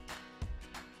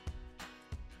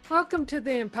Welcome to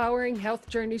the Empowering Health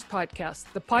Journeys podcast,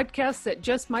 the podcast that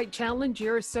just might challenge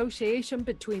your association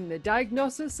between the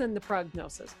diagnosis and the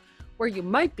prognosis, where you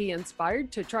might be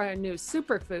inspired to try a new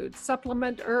superfood,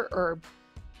 supplement, or herb.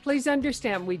 Please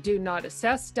understand we do not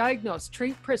assess, diagnose,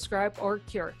 treat, prescribe, or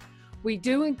cure. We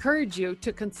do encourage you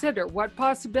to consider what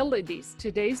possibilities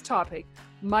today's topic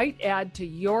might add to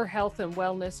your health and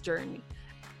wellness journey.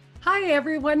 Hi,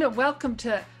 everyone, and welcome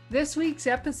to this week's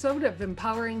episode of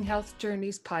Empowering Health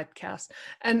Journeys podcast.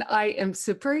 And I am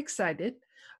super excited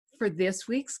for this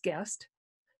week's guest.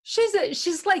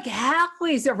 She's like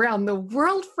halfway around the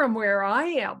world from where I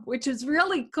am, which is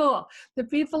really cool. The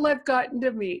people I've gotten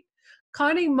to meet.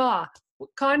 Connie Ma.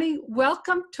 Connie,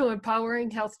 welcome to Empowering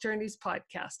Health Journeys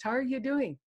podcast. How are you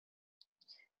doing?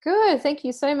 Good. Thank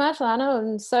you so much, Lana.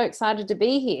 I'm so excited to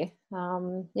be here.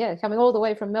 Coming all the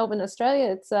way from Melbourne,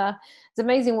 Australia. It's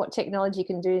amazing what technology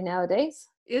can do nowadays.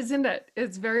 Isn't it?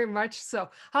 It's very much so.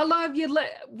 How long have you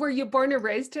were you born and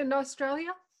raised in Australia?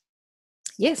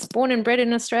 Yes, born and bred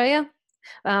in Australia.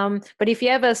 But if you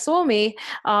ever saw me,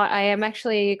 I am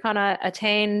actually kind of a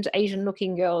tanned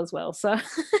Asian-looking girl as well. So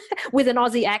with an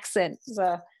Aussie accent.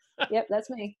 So, yep, that's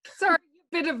me. Sorry.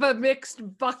 Bit of a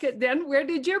mixed bucket then. Where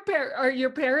did your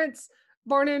parents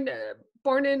born in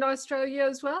Australia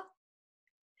as well?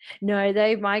 No,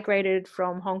 they migrated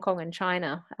from Hong Kong and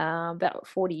China about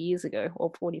 40 years ago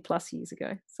or 40 plus years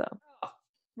ago. So,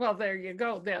 well, there you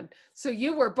go then. So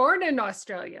you were born in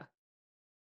Australia?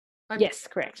 Yes,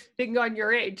 correct. Being on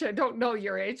your age, I don't know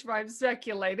your age, but I'm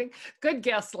speculating. Good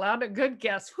guess, Lana. Good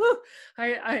guess. Whew.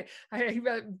 I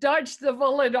dodged the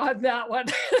bullet on that one.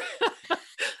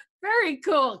 Very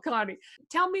cool, Connie.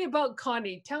 Tell me about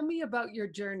Connie. Tell me about your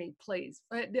journey, please.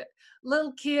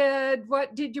 Little kid,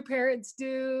 what did your parents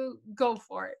do? Go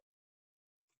for it.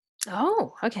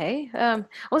 Oh, okay. I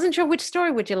wasn't sure which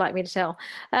story would you like me to tell.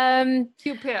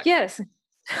 You pick. Yes.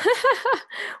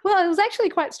 Well, it was actually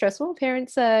quite stressful.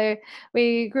 Parents,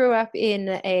 we grew up in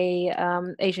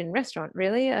a Asian restaurant.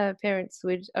 Really, parents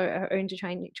would owned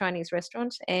a Chinese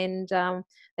restaurant, and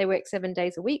they worked 7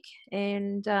 days a week.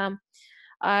 And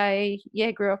I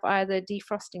grew up either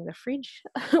defrosting the fridge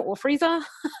or freezer.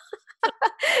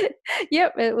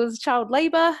 Yep, it was child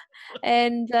labor,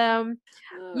 and I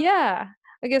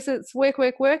guess it's work,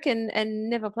 and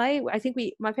never play. I think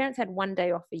my parents had 1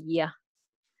 day off a year,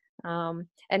 and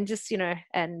just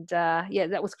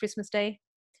that was Christmas Day,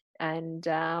 and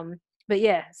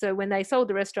so when they sold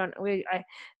the restaurant,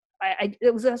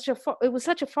 it was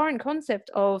such a foreign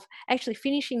concept of actually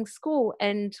finishing school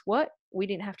and we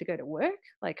didn't have to go to work.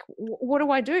 Like, what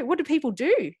do I do? What do people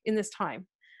do in this time?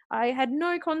 I had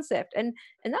no concept, and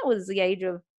that was the age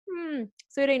of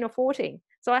 13 or 14.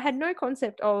 So I had no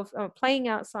concept of playing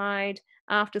outside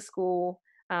after school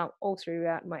all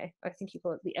throughout I think you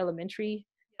call it the elementary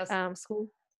school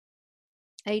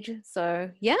age. So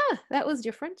that was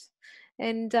different,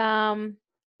 and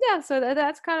so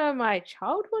that's kind of my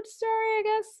childhood story, I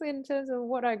guess, in terms of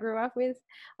what I grew up with.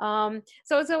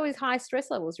 So it's always high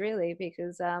stress levels, really,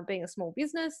 because being a small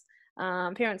business,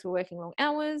 parents were working long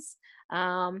hours.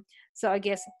 So I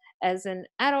guess as an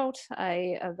adult,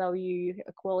 I value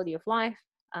a quality of life.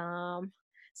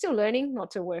 Still learning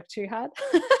not to work too hard,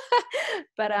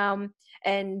 but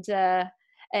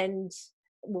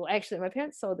actually, my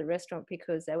parents sold the restaurant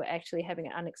because they were actually having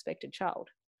an unexpected child.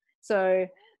 So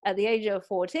at the age of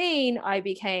 14, I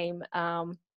became a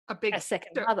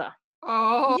second mother.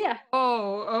 Oh, yeah.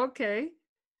 Oh, okay.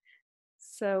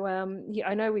 So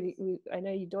I know I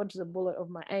know you dodged the bullet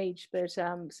of my age, but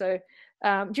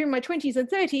during my 20s and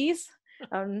 30s,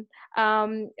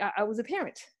 I was a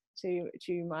parent to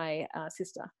my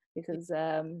sister because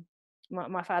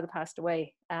my father passed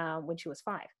away when she was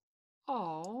 5.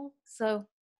 Oh. So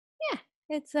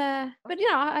it's but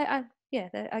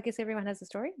I guess everyone has a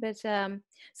story. But so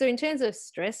in terms of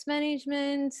stress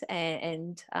management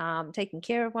and taking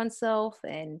care of oneself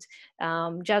and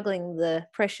juggling the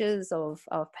pressures of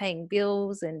paying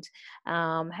bills and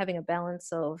having a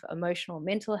balance of emotional and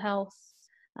mental health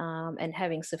and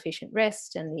having sufficient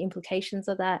rest and the implications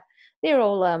of that, they're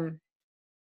all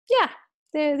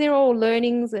they're all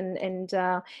learnings and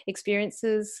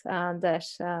experiences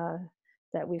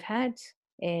that we've had.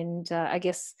 And I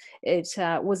guess it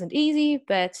wasn't easy,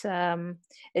 but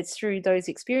it's through those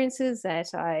experiences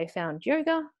that I found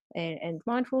yoga and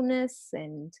mindfulness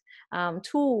and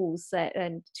tools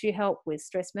to help with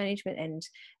stress management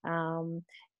and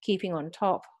keeping on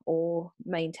top or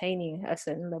maintaining a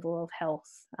certain level of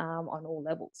health on all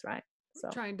levels, right? So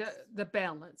trying to the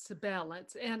balance.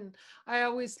 And I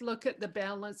always look at the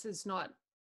balance as not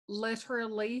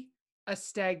literally a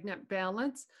stagnant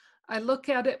balance. I look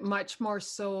at it much more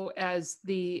so as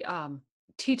the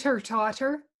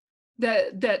teeter-totter,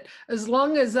 that as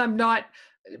long as I'm not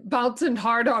bouncing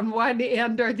hard on one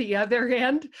end or the other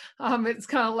end, it's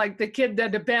kind of like the kid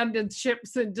that abandons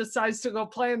ships and decides to go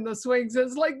play in the swings.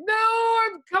 It's like, no,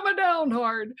 I'm coming down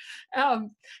hard.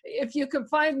 If you can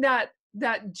find that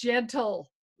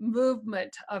gentle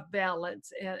movement of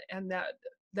balance, and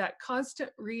that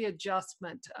constant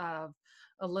readjustment of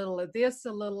a little of this,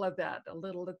 a little of that, a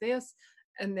little of this,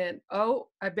 and then, oh,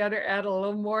 I better add a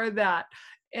little more of that.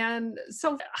 And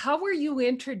so, how were you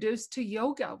introduced to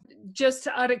yoga? Just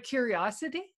out of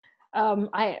curiosity?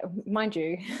 I mind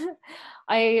you,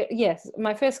 I yes,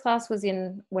 my first class was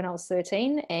in when I was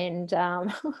 13, and I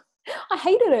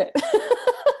hated it.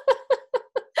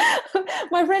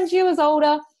 My friend, she was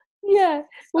older. Yeah,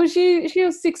 well, she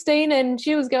was 16, and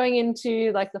she was going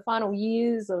into like the final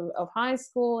years of high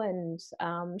school, and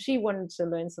she wanted to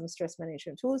learn some stress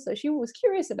management tools. So she was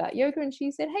curious about yoga, and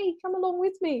she said, "Hey, come along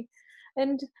with me."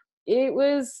 And it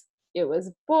was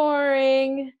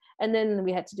boring. And then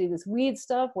we had to do this weird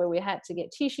stuff where we had to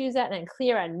get tissues out and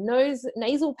clear our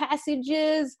nasal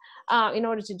passages in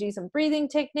order to do some breathing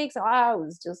techniques. I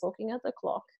was just looking at the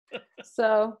clock.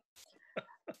 So,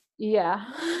 yeah.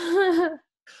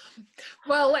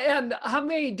 Well, and how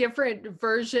many different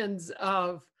versions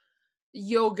of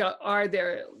yoga are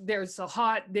there? There's a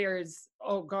hot, there's,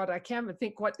 oh God, I can't even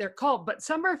think what they're called, but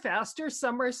some are faster,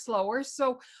 some are slower.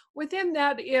 So within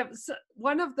that, if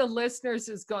one of the listeners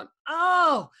is going,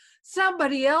 oh,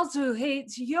 somebody else who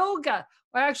hates yoga.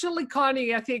 Well, actually,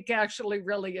 Connie, I think actually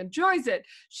really enjoys it.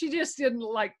 She just didn't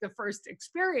like the first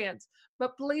experience.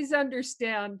 But please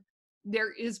understand,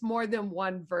 there is more than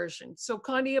one version. So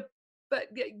Connie, but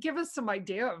give us some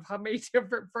idea of how many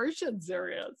different versions there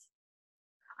is.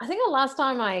 I think the last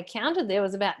time I counted there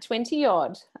was about 20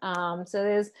 odd. So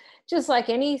there's just like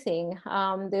anything,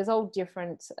 there's all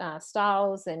different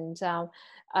styles, and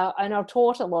I've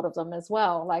taught a lot of them as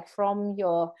well, like from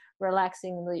your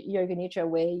relaxing the yoga nidra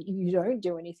where you don't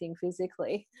do anything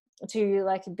physically, to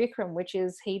like Bikram, which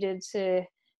is heated to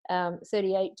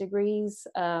 38 degrees.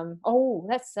 Oh,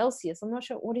 that's Celsius. I'm not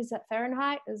sure. What is that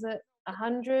Fahrenheit? Is it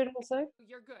 100 or so?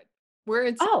 You're good. We're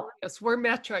in Oh, Celsius. We're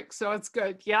metric, so it's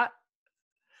good. Yeah.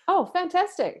 oh,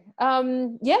 fantastic. So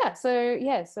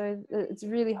it's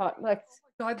really hot. Like,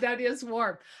 God, that is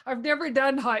warm. I've never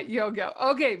done hot yoga.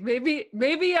 Okay,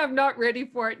 maybe I'm not ready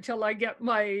for it till I get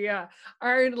my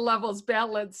iron levels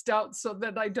balanced out so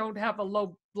that I don't have a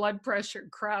low blood pressure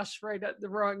crash right at the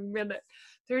wrong minute.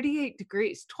 38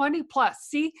 degrees, 20 plus.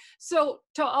 See? So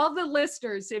to all the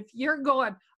listeners, if you're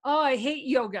going, oh, I hate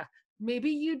yoga, maybe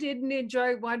you didn't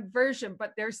enjoy one version,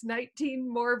 but there's 19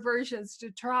 more versions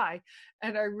to try.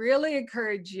 And I really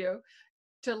encourage you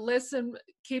to listen,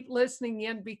 keep listening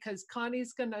in, because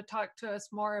Connie's going to talk to us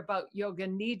more about Yoga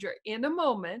Nidra in a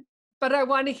moment. But I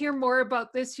want to hear more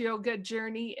about this yoga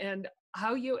journey and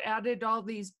how you added all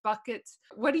these buckets.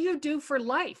 What do you do for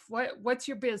life? What's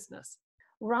your business?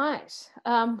 right.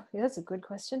 Yeah, that's a good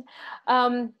question.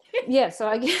 So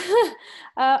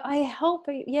I help.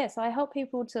 Yes, I help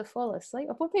people to fall asleep.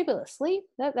 I put people asleep.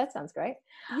 That sounds great.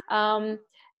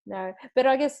 No, but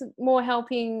I guess more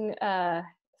helping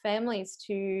families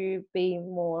to be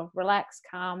more relaxed,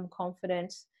 calm,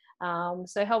 confident.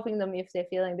 So helping them if they're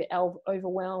feeling a bit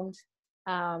overwhelmed,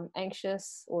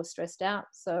 anxious, or stressed out.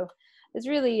 So it's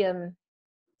really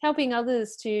helping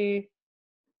others to,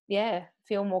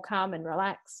 feel more calm and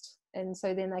relaxed. And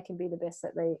so then they can be the best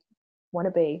that they want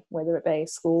to be, whether it be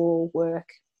school, work,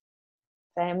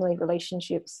 family,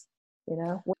 relationships, you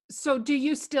know. So do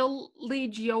you still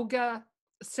lead yoga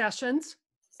sessions?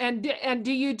 And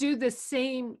do you do the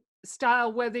same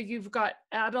style whether you've got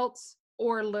adults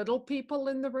or little people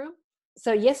in the room?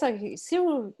 So yes, I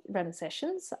still run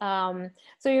sessions. So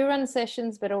you run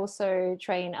sessions, but also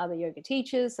train other yoga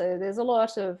teachers. So there's a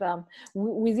lot of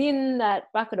within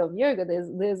that bucket of yoga.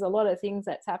 There's a lot of things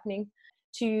that's happening.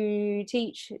 To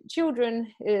teach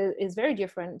children is very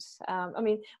different. I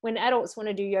mean, when adults want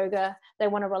to do yoga, they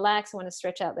want to relax, want to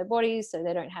stretch out their bodies so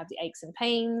they don't have the aches and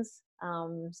pains,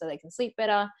 so they can sleep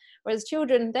better. Whereas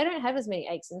children, they don't have as many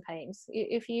aches and pains.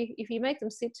 If you make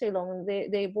them sit too long,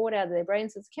 they're bored out of their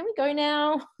brains. Says, "Can we go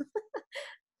now?"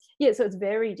 Yeah, so it's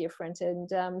very different.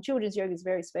 And children's yoga is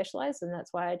very specialized, and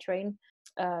that's why I train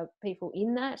people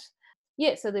in that.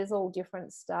 Yeah, so there's all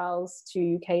different styles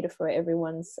to cater for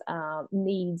everyone's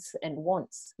needs and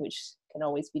wants, which can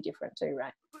always be different too,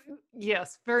 right?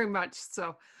 Yes, very much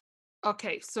so.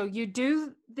 Okay, so you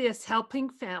do this helping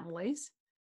families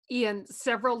in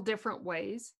several different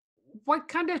ways. what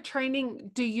kind of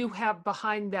training do you have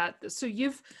behind that? So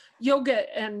you've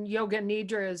yoga, and yoga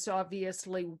nidra is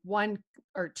obviously one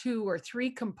or two or three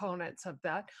components of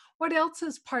that. What else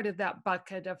is part of that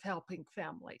bucket of helping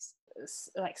families?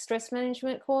 Like stress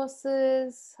management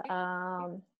courses.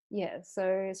 Yeah,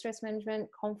 so stress management,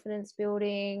 confidence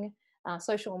building,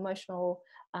 social emotional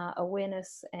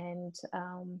awareness, and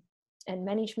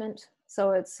management.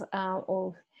 So it's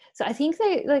all. So I think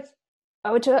they like.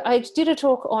 I did a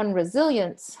talk on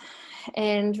resilience,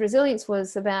 and resilience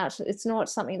was about, it's not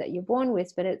something that you're born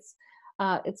with, but it's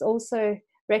also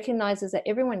recognizes that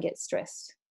everyone gets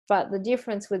stressed. But the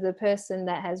difference with the person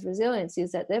that has resilience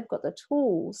is that they've got the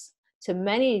tools to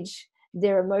manage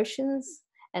their emotions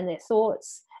and their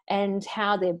thoughts and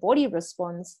how their body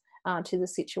responds to the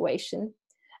situation,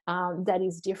 that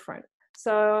is different.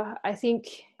 So I think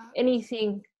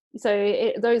anything, so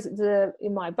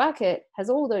in my bucket has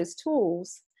all those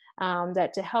tools,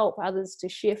 that to help others to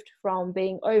shift from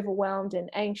being overwhelmed and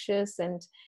anxious and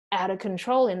out of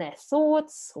control in their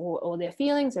thoughts, or their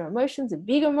feelings or emotions, and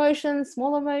big emotions,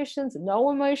 small emotions,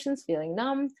 no emotions, feeling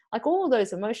numb, like all of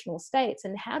those emotional states,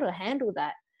 and how to handle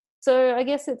that. So I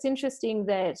guess it's interesting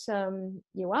that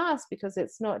you ask, because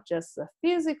it's not just the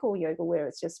physical yoga where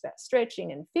it's just about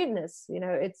stretching and fitness.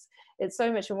 It's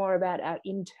so much more about our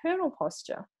internal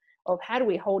posture of how do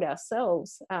we hold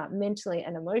ourselves mentally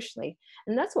and emotionally.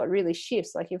 And that's what really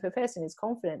shifts. Like if a person is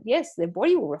confident, yes, their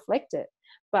body will reflect it,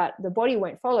 but the body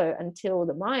won't follow until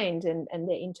the mind and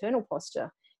their internal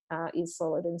posture is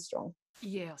solid and strong.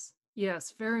 Yes,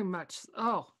 yes, very much.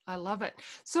 Oh, I love it.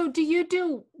 So, do you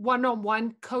do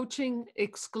one-on-one coaching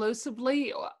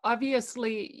exclusively?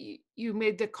 Obviously, you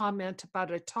made the comment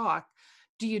about a talk.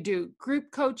 Do you do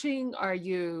group coaching? Are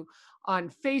you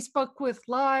on Facebook with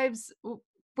lives?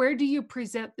 Where do you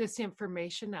present this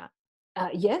information at?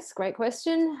 Yes, great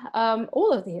question.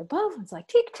 All of the above. It's like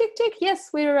tick, tick, tick. Yes,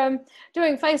 we're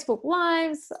doing Facebook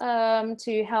Lives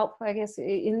to help. I guess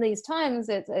in these times,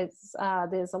 it's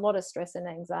there's a lot of stress and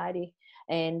anxiety.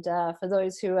 And for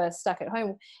those who are stuck at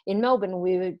home in Melbourne,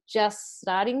 we were just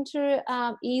starting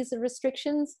to ease the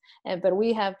restrictions, but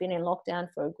we have been in lockdown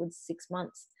for a good 6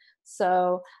 months.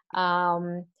 So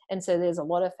and so there's a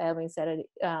lot of families that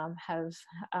have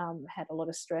had a lot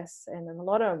of stress and a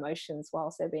lot of emotions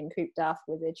whilst they've been cooped up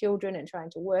with their children and trying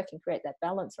to work and create that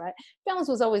balance, right? Balance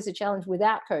was always a challenge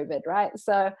without COVID, right?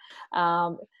 So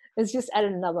it's just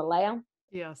added another layer.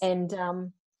 Yes. And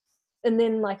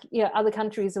then like, yeah, other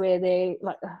countries where they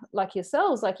like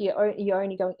yourselves, like you're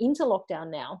only going into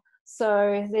lockdown now.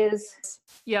 So there's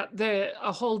Yeah,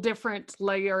 a whole different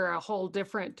layer, a whole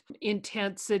different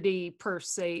intensity per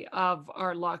se of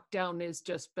our lockdown has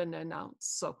just been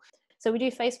announced. So we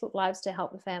do Facebook Lives to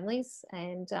help the families,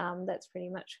 and that's pretty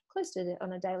much close to it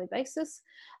on a daily basis.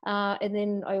 And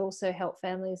then I also help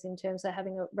families in terms of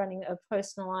running a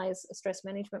personalised stress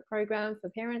management program for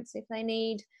parents if they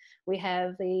need. We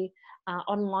have the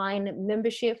online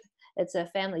membership. It's a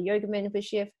family yoga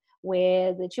membership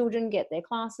where the children get their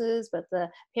classes, but the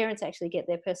parents actually get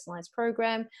their personalised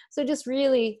program. So just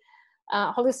really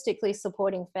holistically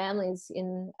supporting families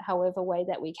in however way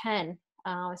that we can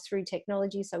through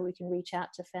technology, so we can reach out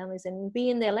to families and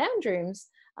be in their lounge rooms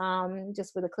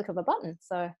just with a click of a button.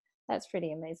 So that's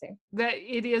pretty amazing. That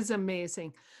it is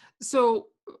amazing. So,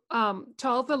 to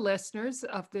all the listeners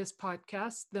of this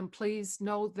podcast, then please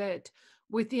know that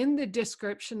within the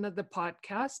description of the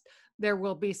podcast, there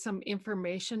will be some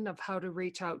information of how to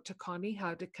reach out to Connie,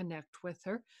 how to connect with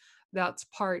her. That's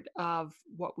part of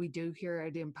what we do here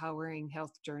at Empowering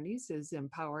Health Journeys, is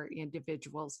empower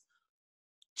individuals'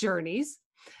 journeys.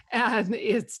 And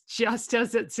it's just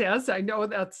as it says. I know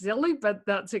that's silly, but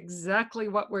that's exactly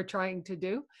what we're trying to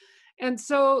do. And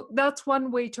so that's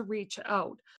one way to reach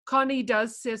out. Connie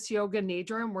does Sis Yoga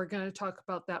Nidra, and we're going to talk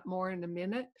about that more in a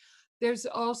minute. There's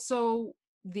also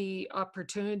the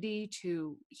opportunity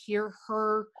to hear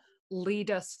her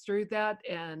lead us through that.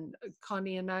 And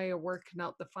Connie and I are working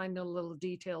out the final little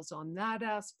details on that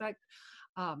aspect.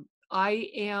 I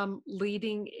am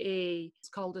leading it's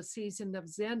called A Season of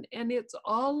Zen, and it's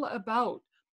all about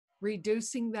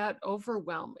reducing that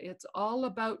overwhelm. It's all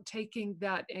about taking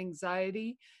that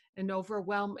anxiety and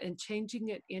overwhelm and changing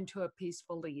it into a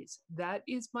peaceful ease. That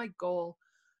is my goal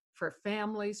for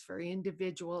families, for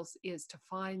individuals, is to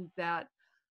find that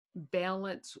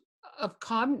balance of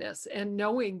calmness and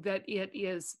knowing that it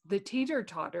is the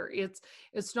teeter-totter.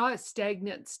 It's not a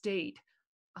stagnant state.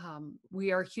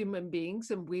 We are human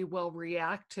beings, and we will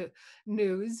react to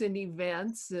news and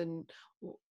events and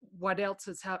what else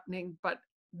is happening. But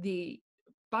the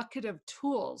bucket of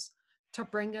tools to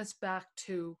bring us back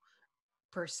to,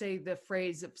 per se, the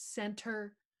phrase of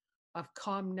center, of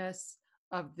calmness,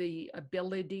 of the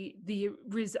ability,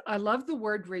 I love the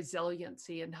word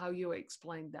resiliency and how you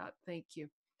explained that. Thank you.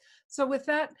 So with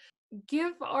that,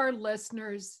 give our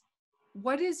listeners,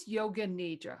 what is yoga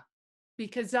nidra?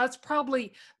 Because that's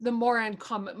probably the more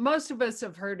uncommon. Most of us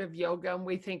have heard of yoga and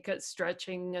we think it's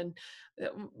stretching and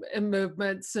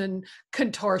movements and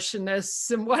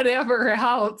contortionists and whatever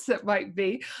else it might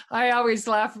be. I always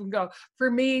laugh and go,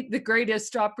 for me, the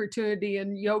greatest opportunity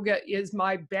in yoga is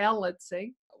my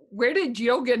balancing. Where did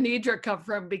yoga nidra come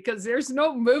from? Because there's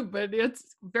no movement,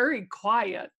 it's very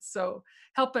quiet. So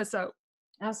help us out.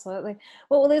 Absolutely.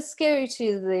 Well, let's go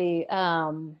to the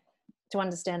to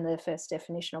understand the first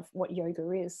definition of what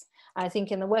yoga is. I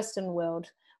think in the Western world,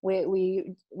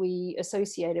 we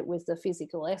associate it with the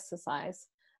physical exercise,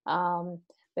 but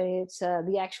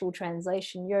the actual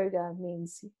translation, yoga,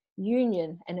 means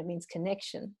union and it means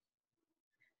connection.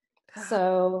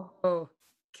 So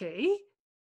okay.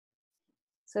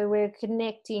 So we're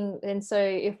connecting, and so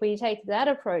if we take that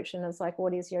approach, and it's like,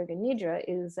 what is yoga nidra?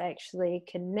 Is actually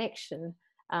connection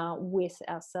with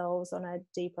ourselves on a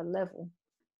deeper level.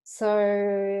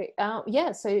 So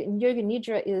so yoga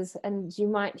nidra is, and you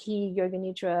might hear yoga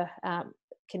nidra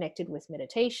connected with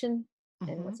meditation.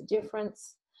 And what's the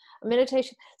difference?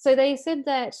 Meditation. So they said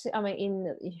that, I mean,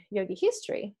 in yoga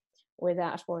history,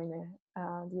 without boring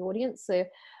the audience, so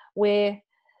where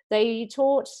they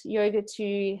taught yoga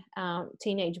to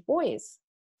teenage boys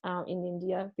in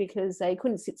India because they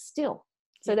couldn't sit still.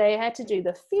 So they had to do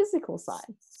the physical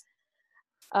side.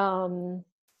 And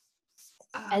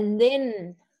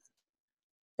then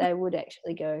they would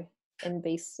actually go and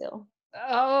be still.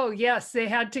 Oh yes, they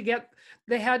had to get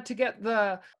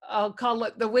the, I'll call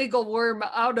it the wiggle worm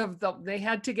out of them. They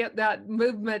had to get that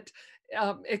movement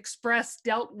expressed,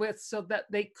 dealt with, so that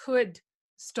they could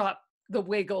stop the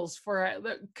wiggles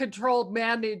control,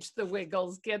 manage the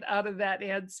wiggles, get out of that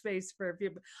head space for a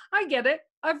few. I get it.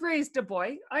 I've raised a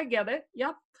boy. I get it.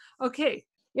 Yep. Okay.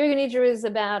 Yoga nidra is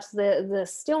about the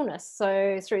stillness.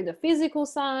 So through the physical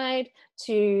side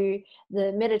to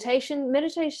the meditation,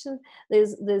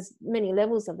 there's many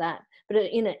levels of that. But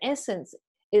in essence,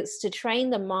 it's to train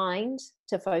the mind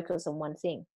to focus on one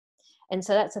thing. And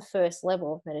so that's the first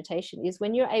level of meditation, is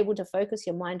when you're able to focus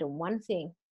your mind on one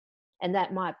thing. And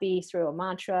that might be through a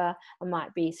mantra, it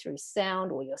might be through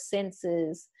sound or your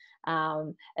senses,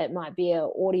 it might be an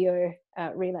audio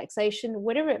relaxation,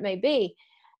 whatever it may be.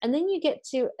 And then you get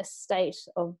to a state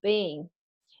of being.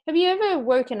 Have you ever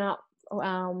woken up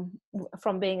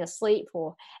from being asleep,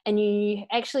 and you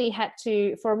actually had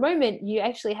to, for a moment, you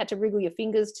actually had to wriggle your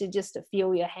fingers to just to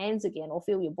feel your hands again or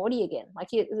feel your body again? Like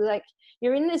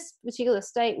you're in this particular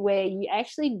state where you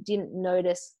actually didn't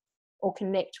notice or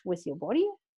connect with your body.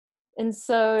 And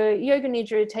so yoga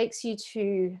nidra takes you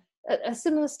to a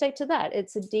similar state to that.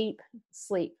 It's a deep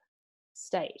sleep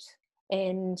state.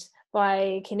 And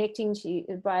by connecting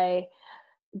by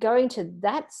going to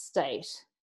that state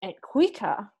at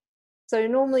quicker. So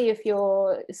normally if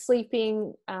you're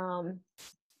sleeping,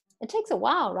 it takes a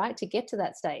while, right, to get to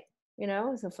that state.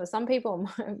 So for some people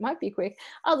it might be quick,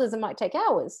 others it might take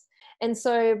hours. And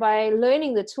so by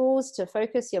learning the tools to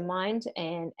focus your mind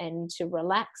and to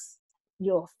relax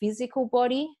your physical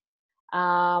body,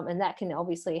 and that can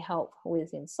obviously help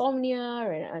with insomnia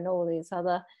and all these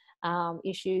other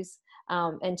issues,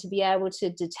 and to be able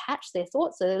to detach their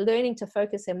thoughts. So they're learning to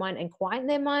focus their mind and quieten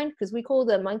their mind, because we call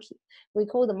the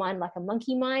mind like a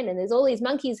monkey mind, and there's all these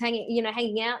monkeys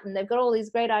hanging out, and they've got all these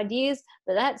great ideas,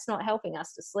 but that's not helping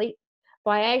us to sleep.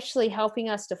 By actually helping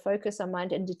us to focus our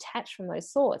mind and detach from those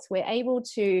thoughts, we're able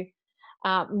to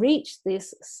reach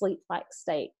this sleep-like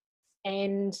state.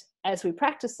 And as we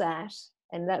practice that,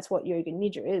 and that's what yoga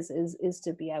nidra is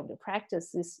to be able to practice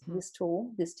this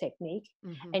tool, this technique,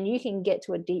 and you can get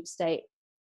to a deep state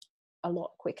a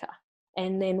lot quicker.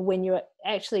 And then when you're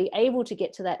actually able to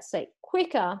get to that state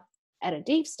quicker at a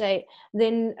deep state,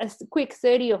 then a quick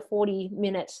 30 or 40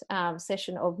 minute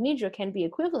session of nidra can be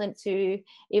equivalent to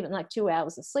even like 2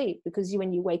 hours of sleep, because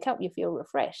when you wake up, you feel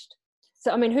refreshed.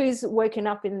 So, I mean, who's woken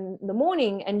up in the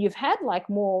morning and you've had like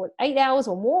 8 hours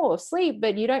or more of sleep,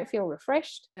 but you don't feel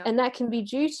refreshed? Yep. And that can be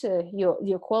due to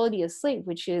your quality of sleep,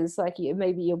 which is like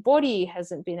maybe your body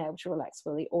hasn't been able to relax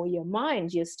fully, or your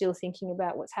mind, you're still thinking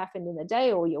about what's happened in the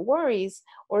day, or your worries,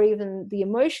 or even the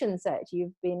emotions that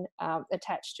you've been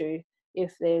attached to.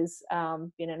 If there's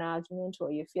been an argument,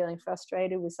 or you're feeling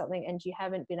frustrated with something and you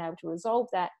haven't been able to resolve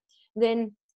that,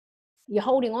 then you're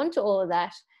holding on to all of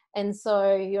that. And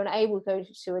so you're unable to go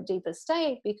to a deeper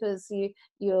state because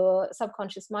your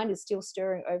subconscious mind is still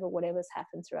stirring over whatever's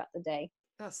happened throughout the day.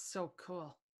 That's so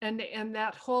cool. And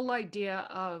that whole idea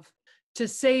of to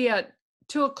say it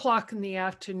 2 o'clock in the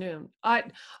afternoon.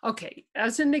 Okay,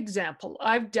 as an example,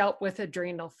 I've dealt with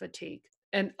adrenal fatigue,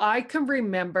 and I can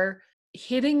remember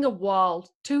hitting a wall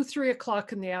 2, 3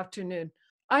 o'clock in the afternoon.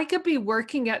 I could be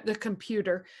working at the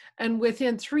computer, and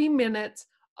within 3 minutes,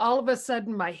 all of a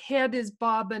sudden my head is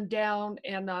bobbing down,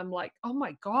 and I'm like, oh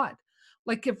my God.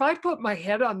 Like if I put my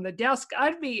head on the desk,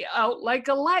 I'd be out like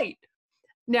a light.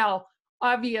 Now,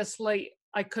 obviously,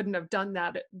 I couldn't have done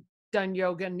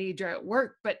yoga nidra at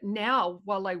work, but now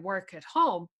while I work at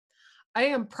home, I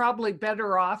am probably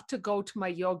better off to go to my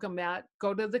yoga mat,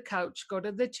 go to the couch, go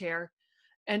to the chair,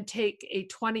 and take a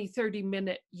 20,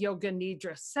 30-minute yoga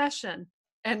nidra session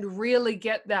and really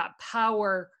get that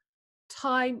power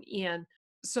time in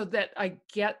so that I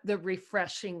get the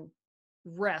refreshing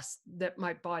rest that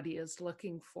my body is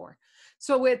looking for.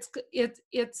 So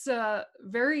it's a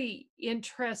very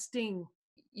interesting.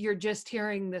 You're just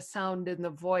hearing the sound in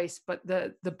the voice, but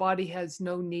the body has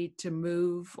no need to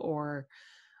move. Or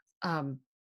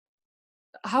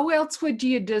how else would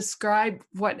you describe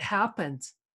what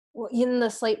happens? Well, in the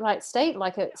sleep light state,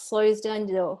 like it slows down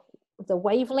the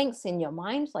wavelengths in your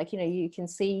mind. Like, you can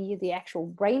see the actual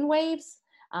brain waves.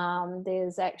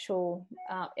 There's actual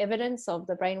evidence of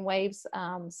the brain waves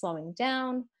slowing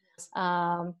down.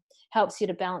 Helps you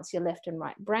to balance your left and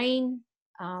right brain.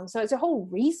 So it's a whole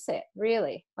reset,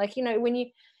 really. Like, when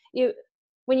you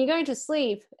go to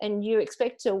sleep and you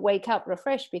expect to wake up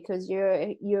refreshed because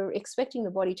you're expecting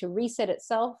the body to reset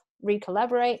itself,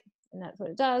 recollaborate, and that's what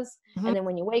it does. Mm-hmm. And then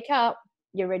when you wake up,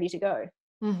 you're ready to go.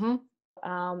 Mm-hmm.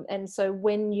 And so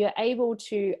when you're able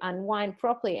to unwind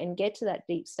properly and get to that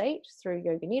deep state through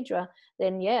yoga nidra,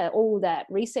 then all that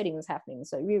resetting is happening.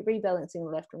 So rebalancing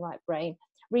the left and right brain,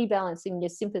 rebalancing your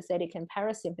sympathetic and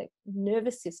parasympathetic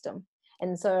nervous system.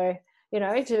 And so, so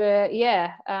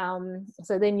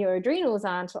then your adrenals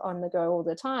aren't on the go all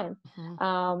the time.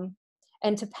 Mm-hmm.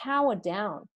 And to power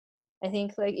down, I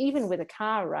think, like, even with a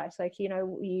car, right? Like,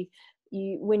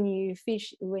 when you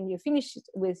finish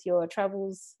with your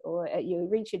travels or you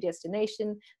reach your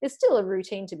destination, there's still a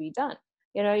routine to be done.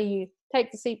 You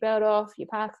take the seatbelt off, you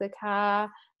park the car,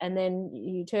 and then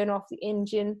you turn off the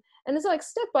engine. And it's like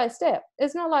step by step.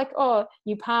 It's not like, oh,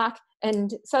 you park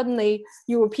and suddenly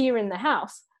you appear in the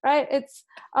house, right? It's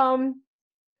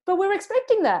but we're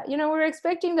expecting that. We're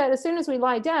expecting that as soon as we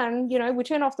lie down, we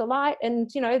turn off the light, and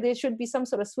there should be some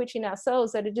sort of switch in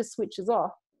ourselves that it just switches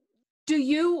off. Do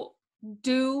you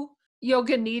do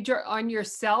yoga nidra on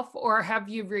yourself, or have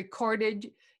you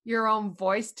recorded your own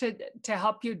voice to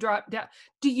help you drop down?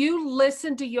 Do you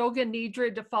listen to yoga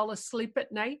nidra to fall asleep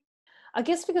at night? I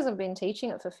guess because I've been teaching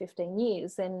it for 15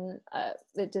 years, then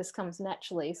it just comes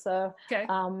naturally. So, okay.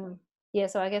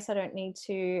 So I guess I don't need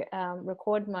to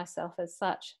record myself as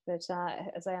such, but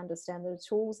as I understand the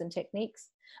tools and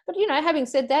techniques. But, having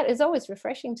said that, it's always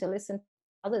refreshing to listen to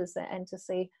others and to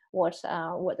see what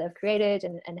they've created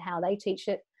and how they teach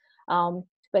it.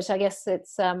 But I guess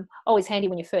it's always handy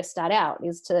when you first start out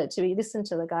is to listen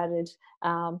to the guided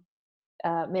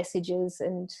messages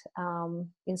and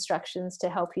instructions to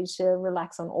help you to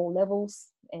relax on all levels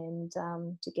and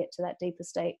to get to that deeper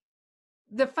state.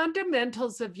 The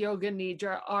fundamentals of yoga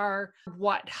nidra are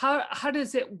what? How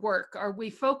does it work? Are we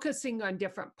focusing on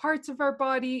different parts of our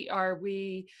body?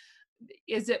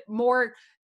 Is it more,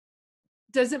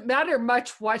 does it matter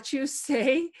much what you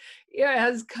say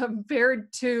as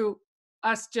compared to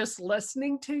us just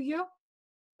listening to you?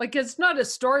 Like, it's not a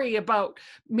story about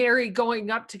Mary going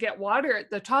up to get water at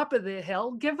the top of the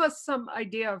hill. Give us some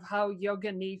idea of how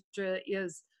yoga nidra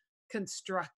is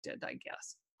constructed, I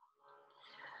guess.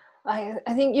 I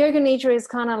think yoga nidra is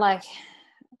kind of like,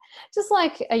 just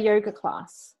like a yoga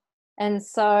class. And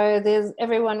so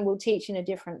everyone will teach in a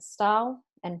different style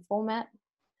and format.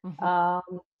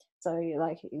 Mm-hmm. So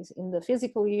like in the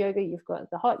physical yoga, you've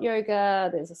got the hot yoga,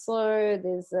 there's a slow,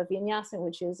 there's a vinyasa,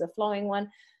 which is a flowing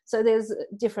one. So there's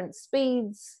different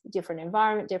speeds, different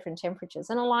environment, different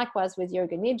temperatures. And likewise with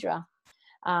yoga nidra.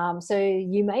 So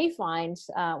you may find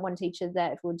one teacher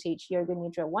that would teach yoga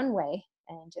nidra one way,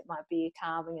 and it might be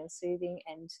calming and soothing,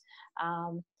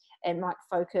 and might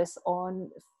focus on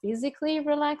physically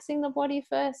relaxing the body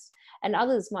first, and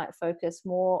others might focus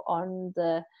more on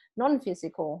the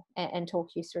non-physical and talk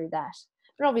you through that.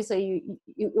 But obviously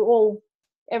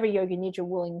every yoga nidra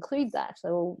will include that.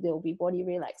 So there'll be body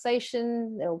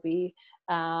relaxation, there'll be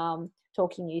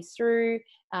talking you through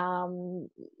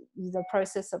the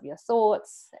process of your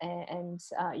thoughts and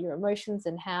your emotions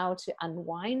and how to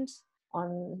unwind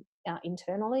on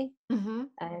internally. Mm-hmm.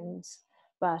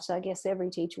 But I guess every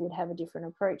teacher would have a different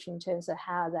approach in terms of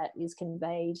how that is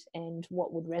conveyed and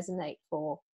what would resonate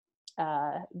for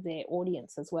their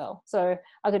audience as well. So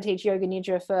I could teach yoga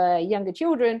nidra for younger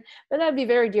children, but that'd be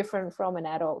very different from an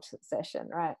adult session,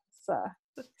 right? So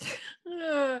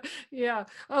Yeah,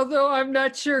 although I'm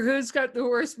not sure who's got the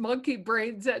worst monkey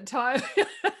brains at time.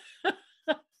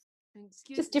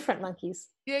 Excuse just me. different monkeys.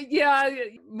 Yeah,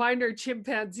 mine are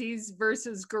chimpanzees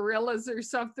versus gorillas or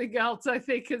something else, I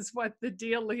think is what the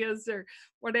deal is, or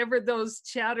whatever those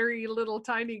chattery little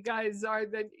tiny guys are.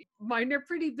 That mine are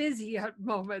pretty busy at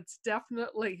moments,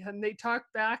 definitely, and they talk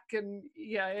back. And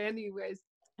yeah, anyways,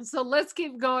 so let's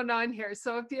keep going on here.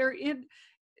 So if you're in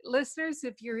listeners,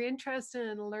 if you're interested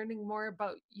in learning more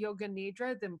about yoga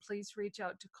nidra, then please reach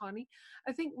out to Connie.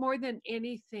 I think more than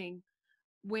anything,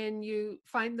 when you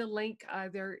find the link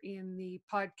either in the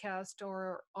podcast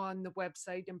or on the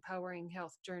website Empowering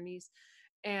Health Journeys,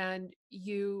 and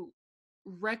you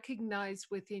recognize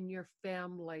within your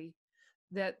family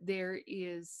that there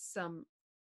is some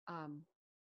um,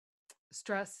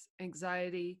 stress,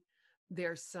 anxiety,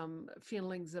 there's some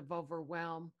feelings of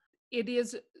overwhelm, it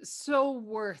is so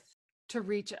worth to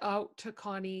reach out to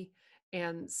Connie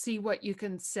and see what you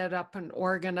can set up and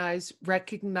organize,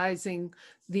 recognizing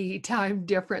the time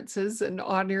differences and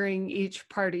honoring each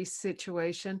party's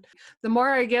situation. The more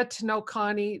I get to know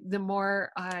Connie, the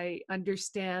more I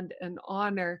understand and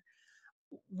honor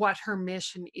what her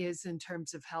mission is in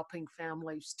terms of helping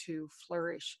families to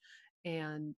flourish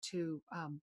and to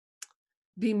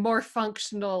be more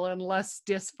functional and less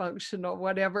dysfunctional,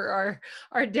 whatever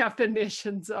our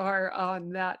definitions are on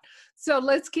that. So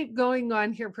let's keep going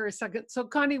on here for a second. So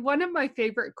Connie, one of my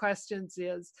favorite questions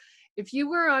is, if you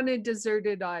were on a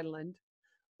deserted island,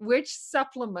 which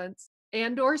supplements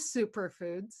and or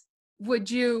superfoods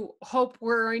would you hope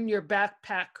were in your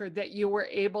backpack or that you were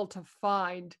able to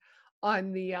find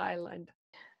on the island?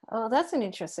 Oh, that's an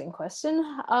interesting question.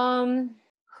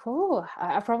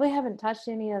 I probably haven't touched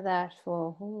any of that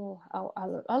for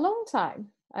a long time,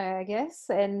 I guess.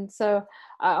 And so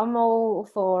I'm all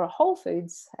for whole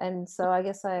foods. And so I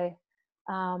guess um,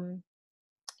 I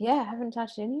haven't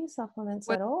touched any supplements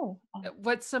What at all.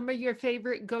 what's some of your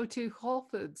favorite go-to whole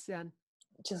foods then?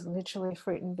 Just literally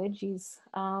fruit and veggies.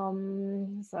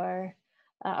 I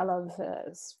love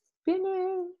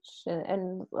spinach,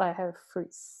 and I have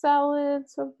fruit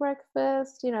salads for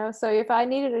breakfast. So if I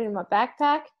needed it in my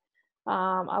backpack,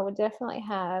 I would definitely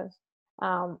have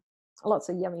um, lots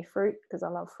of yummy fruit because I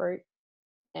love fruit,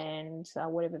 and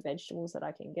whatever vegetables that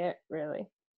I can get, really.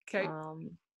 Okay.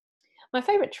 Um, my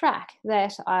favorite track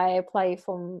that I play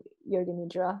from Yoga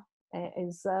Nidra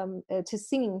is to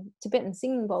singing Tibetan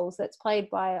singing bowls that's played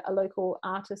by a local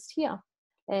artist here,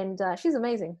 and she's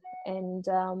amazing. And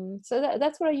so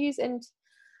that's what I use, and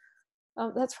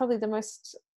that's probably the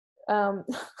most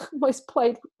most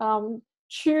played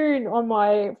tune on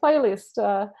my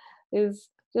playlist. Is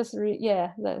just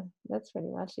that's pretty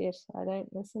much it. I don't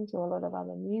listen to a lot of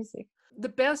other music. The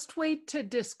best way to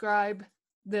describe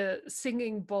the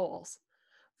singing bowls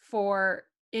for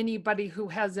anybody who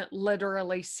hasn't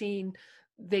literally seen,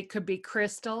 they could be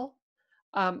crystal,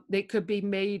 they could be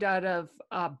made out of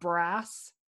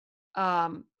brass.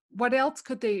 What else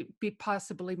could they be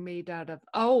possibly made out of?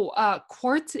 Oh,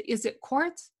 quartz. Is it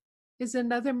quartz? Is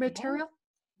another Yeah. material?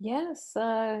 Yes,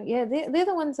 they're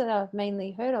the ones that I've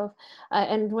mainly heard of.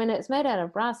 And when it's made out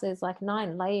of brass, there's like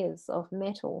 9 layers of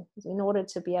metal in order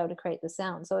to be able to create the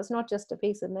sound. So it's not just a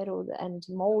piece of metal and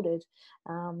molded.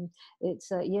 It's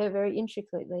very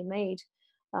intricately made.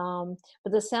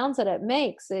 But the sounds that it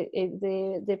makes,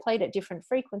 they're played at different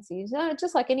frequencies,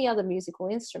 just like any other musical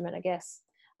instrument, I guess.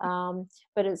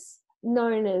 But it's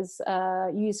known as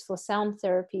used for sound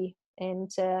therapy,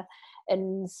 and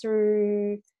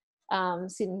through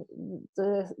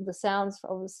the sounds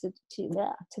of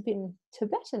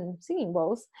Tibetan singing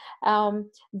bowls,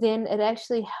 then it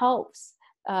actually helps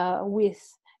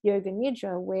with yoga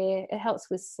nidra, where it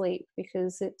helps with sleep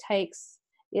because it takes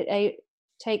a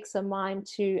mind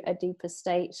to a deeper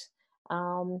state.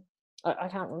 I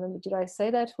can't remember. Did I say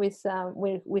that with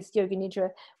yoga nidra?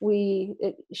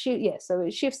 So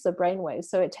it shifts the brainwaves,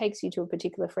 so it takes you to a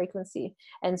particular frequency,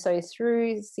 and so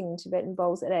through singing Tibetan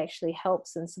bowls, it actually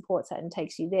helps and supports that and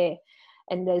takes you there.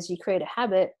 And as you create a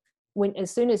habit, as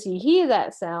soon as you hear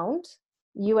that sound,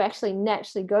 you actually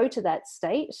naturally go to that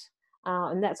state,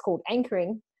 and that's called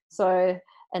anchoring.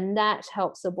 And that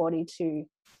helps the body to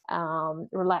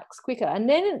relax quicker. And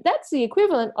then that's the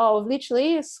equivalent of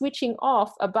literally switching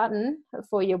off a button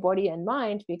for your body and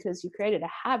mind, because you created a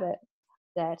habit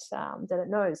that it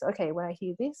knows, okay, when I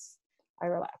hear this, I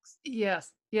relax.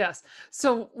 Yes, yes.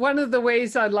 So one of the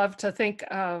ways I love to think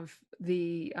of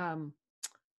the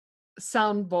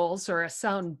sound bowls, or a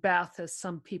sound bath, as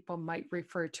some people might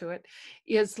refer to it,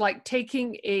 is like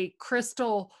taking a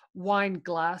crystal wine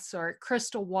glass or a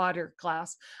crystal water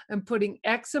glass and putting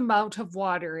X amount of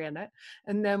water in it,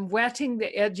 and then wetting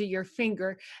the edge of your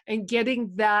finger and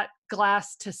getting that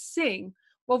glass to sing.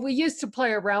 Well, we used to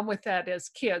play around with that as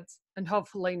kids and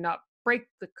hopefully not break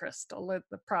the crystal in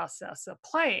the process of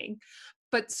playing.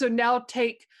 But so now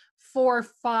take 4,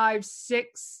 5,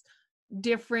 6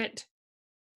 different,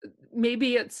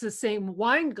 maybe it's the same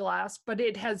wine glass, but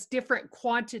it has different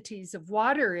quantities of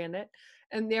water in it,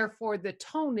 and therefore the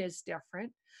tone is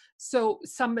different. So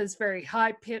some is very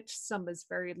high pitched, some is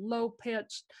very low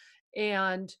pitched,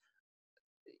 and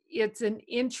it's an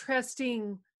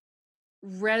interesting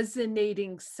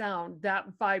resonating sound. That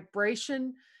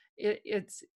vibration,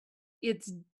 it's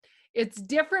it's it's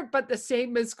different, but the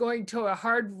same as going to a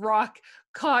hard rock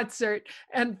concert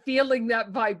and feeling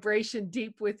that vibration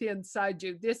deep within inside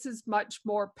you. This is much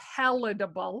more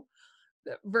palatable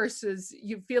versus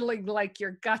you feeling like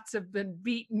your guts have been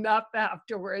beaten up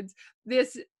afterwards.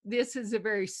 This is a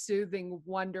very soothing,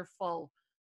 wonderful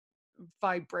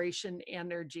vibration,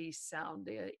 energy sound.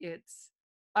 It's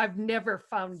I've never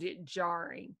found it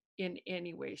jarring in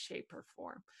any way, shape, or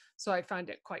form. So I find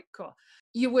it quite cool.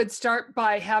 You would start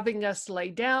by having us lay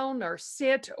down or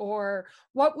sit, or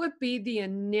what would be the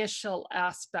initial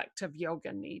aspect of yoga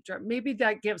nidra? Maybe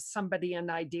that gives somebody an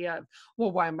idea of,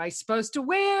 well, what am I supposed to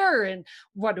wear? And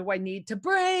what do I need to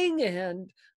bring?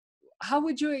 And how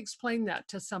would you explain that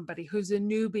to somebody who's a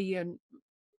newbie and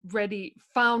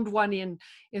found one in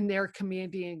their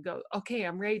community and go, okay,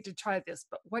 I'm ready to try this,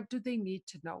 but what do they need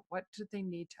to know? What do they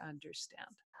need to understand?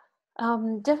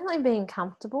 Definitely being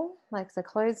comfortable, like the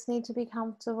clothes need to be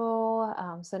comfortable,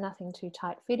 so nothing too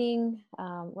tight fitting,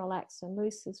 relaxed and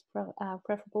loose is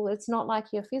preferable. It's not like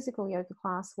your physical yoga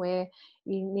class where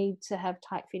you need to have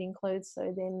tight fitting clothes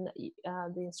so then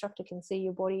the instructor can see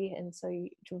your body and so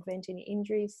to prevent any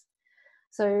injuries.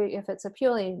 So if it's a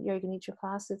purely yoga nidra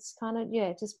class, it's kind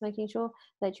of, just making sure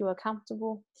that you are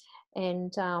comfortable.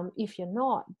 And if you're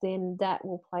not, then that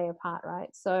will play a part, right?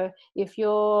 So if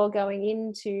you're going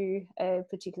into a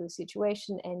particular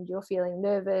situation and you're feeling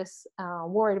nervous,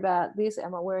 worried about this,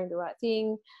 am I wearing the right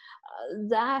thing?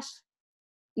 That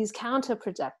is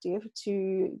counterproductive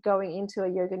to going into a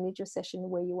yoga nidra session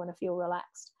where you want to feel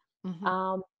relaxed.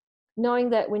 Mm-hmm. Knowing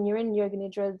that when you're in yoga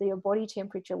nidra, your body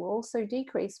temperature will also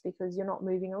decrease because you're not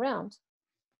moving around.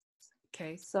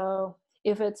 Okay. So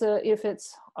if it's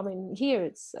I mean, here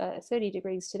it's 30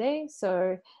 degrees today,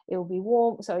 so it will be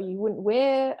warm. So you wouldn't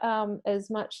wear as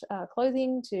much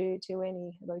clothing to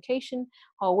any location.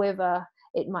 However,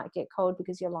 it might get cold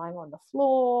because you're lying on the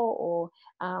floor or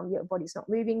your body's not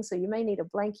moving. So you may need a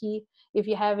blankie. If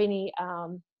you have any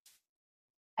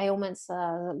ailments,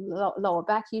 lower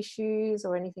back issues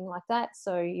or anything like that,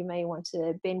 so you may want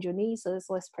to bend your knees so there's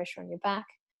less pressure on your back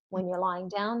when you're lying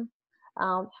down.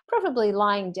 Preferably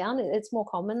lying down. It's more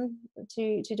common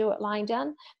to do it lying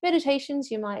down. Meditations,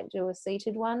 you might do a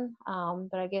seated one,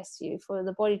 but I guess for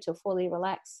the body to fully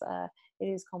relax, it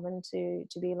is common to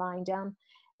be lying down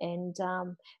and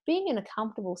being in a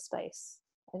comfortable space.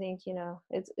 I think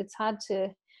it's hard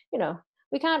to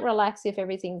we can't relax if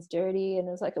everything's dirty and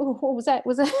it's like, oh, what was that?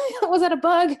 Was that a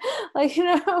bug? Like,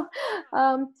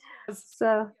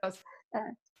 so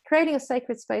creating a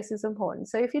sacred space is important.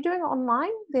 So if you're doing it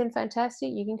online, then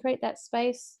fantastic. You can create that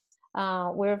space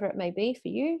wherever it may be for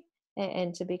you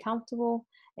and to be comfortable.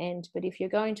 But if you're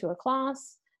going to a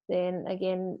class, then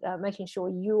again, making sure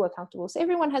you are comfortable. So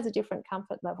everyone has a different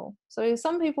comfort level. So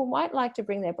some people might like to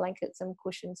bring their blankets and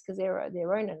cushions because they're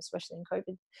their own, and especially in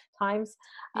COVID times.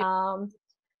 Yeah.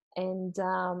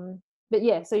 But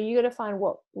yeah, so you got to find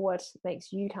what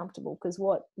makes you comfortable, because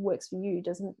what works for you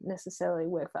doesn't necessarily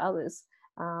work for others.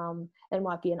 It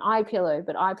might be an eye pillow,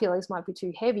 but eye pillows might be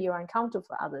too heavy or uncomfortable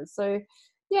for others. So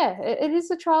yeah, it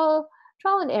is a trial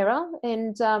and error,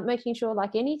 and making sure,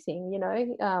 like anything,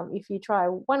 if you try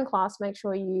one class, make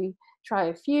sure you try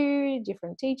a few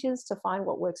different teachers to find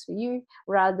what works for you,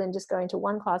 rather than just going to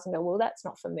one class and go, well, that's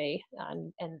not for me,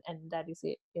 and that is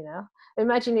it.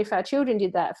 Imagine if our children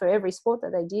did that for every sport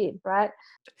that they did, right?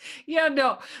 Yeah,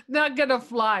 no, not gonna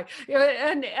fly.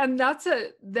 And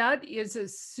that is a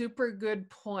super good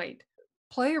point.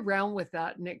 Play around with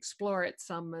that and explore it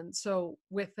some. And so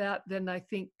with that, then I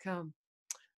think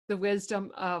the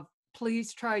wisdom of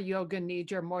please try yoga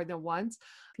nidra more than once.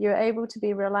 If you're able to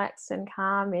be relaxed and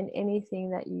calm in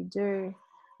anything that you do,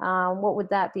 what would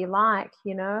that be like?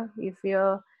 If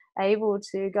you're able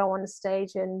to go on a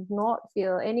stage and not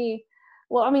feel any,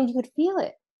 well, I mean, you could feel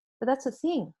it, but that's the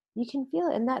thing, you can feel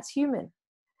it, and that's human.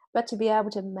 but to be able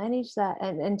to manage that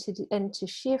and to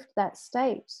shift that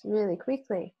state really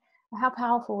quickly. How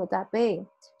powerful would that be?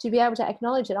 To be able to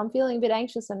acknowledge it. I'm feeling a bit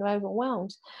anxious and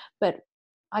overwhelmed, but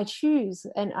I choose,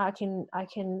 and I can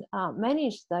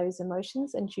manage those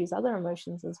emotions and choose other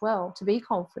emotions as well, to be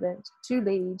confident, to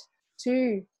lead,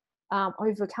 to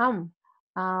overcome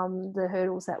the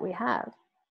hurdles that we have.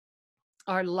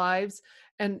 Our lives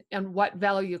and what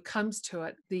value comes to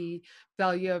it, the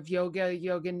value of yoga,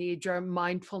 yoga nidra,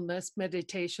 mindfulness,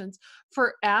 meditations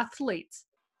for athletes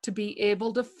to be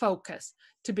able to focus,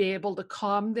 to be able to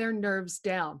calm their nerves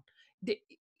down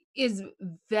is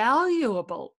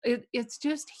valuable. It's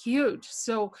just huge.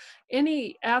 So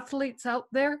any athletes out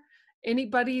there,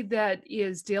 anybody that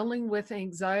is dealing with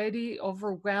anxiety,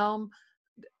 overwhelm,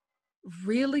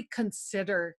 really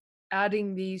consider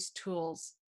adding these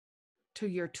tools to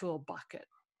your tool bucket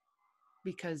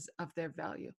because of their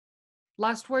value.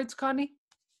 Last words, Connie?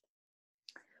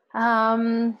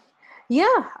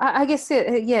 Yeah, I guess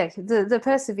the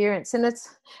perseverance, and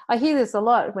I hear this a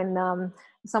lot when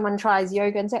someone tries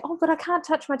yoga and say, "Oh, but I can't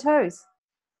touch my toes."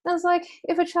 And I was like,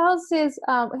 if a child says,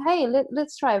 "Hey,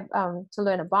 let's try to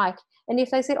learn a bike," and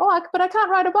if they said, "Oh, but I can't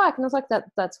ride a bike," and I was like,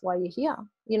 that's why you're here,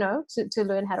 to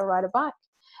learn how to ride a bike.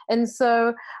 And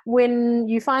so when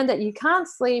you find that you can't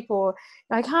sleep or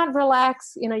I can't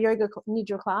relax in a yoga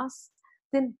nidra class,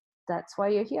 then that's why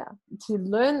you're here, to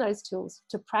learn those tools,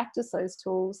 to practice those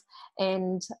tools.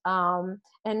 And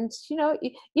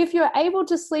if you're able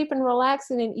to sleep and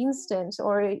relax in an instant,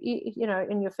 or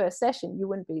in your first session, you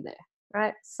wouldn't be there,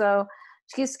 right? So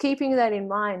just keeping that in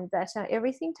mind, that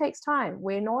everything takes time.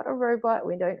 We're not a robot.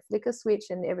 We don't flick a switch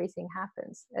and everything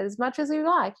happens as much as you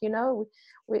like.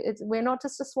 We're not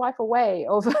just a swipe away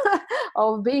of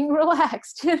of being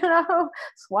relaxed.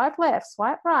 Swipe left,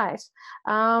 swipe right.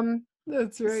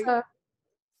 That's right. So,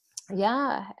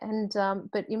 yeah, and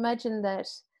but imagine that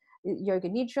yoga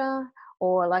nidra,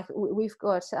 or like we've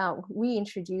got, we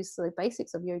introduce the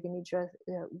basics of yoga nidra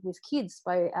with kids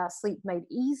by our Sleep Made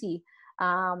Easy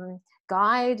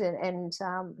guide and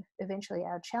eventually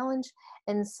our challenge.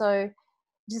 And so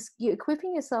just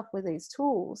equipping yourself with these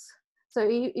tools. So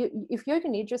if yoga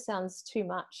nidra sounds too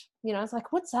much, it's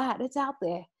like, what's that? It's out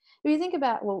there. If you think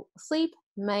about, well, Sleep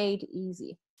Made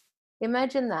Easy.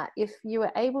 Imagine that if you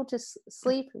were able to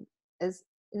sleep as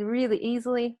really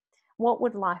easily, what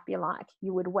would life be like?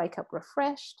 You would wake up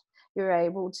refreshed. You're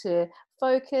able to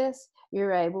focus.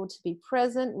 You're able to be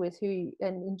present with and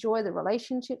enjoy the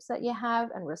relationships that you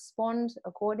have and respond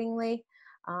accordingly,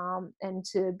 and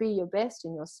to be your best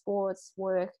in your sports,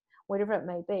 work, whatever it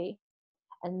may be.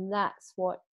 And that's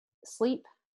what sleep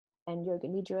and yoga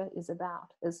nidra is about.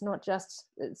 It's not just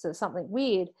something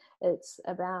weird. It's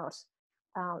about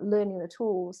learning the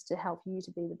tools to help you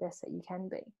to be the best that you can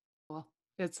be. Well,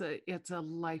 it's a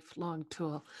lifelong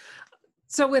tool.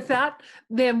 So with that,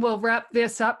 then we'll wrap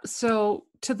this up. So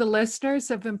to the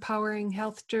listeners of Empowering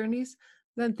Health Journeys,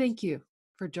 then thank you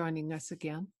for joining us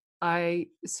again. I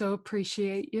so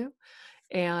appreciate you.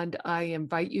 And I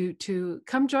invite you to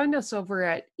come join us over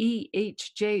at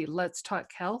EHJ Let's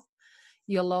Talk Health.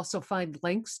 You'll also find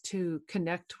links to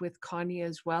connect with Connie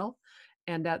as well.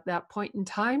 And at that point in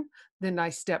time, then I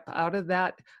step out of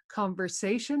that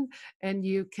conversation and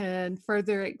you can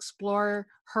further explore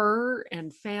her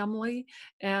and family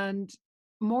and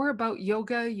more about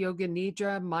yoga, yoga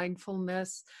nidra,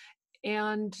 mindfulness,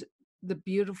 and the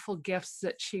beautiful gifts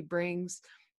that she brings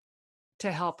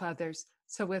to help others.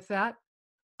 So with that,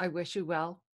 I wish you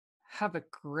well. Have a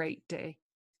great day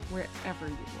wherever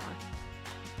you are.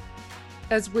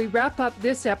 As we wrap up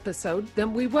this episode,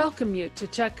 then we welcome you to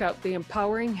check out the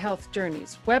Empowering Health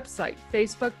Journeys website,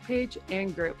 Facebook page,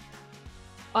 and group.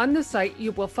 On the site,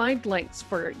 you will find links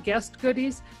for guest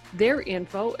goodies, their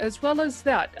info, as well as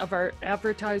that of our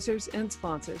advertisers and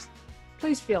sponsors.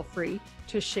 Please feel free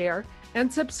to share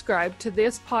and subscribe to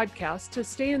this podcast to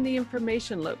stay in the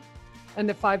information loop.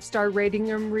 And a 5-star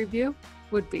rating and review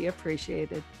would be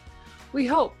appreciated. We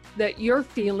hope that you're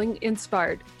feeling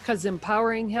inspired, because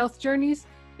Empowering Health Journeys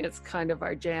is kind of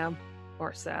our jam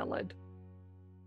or salad.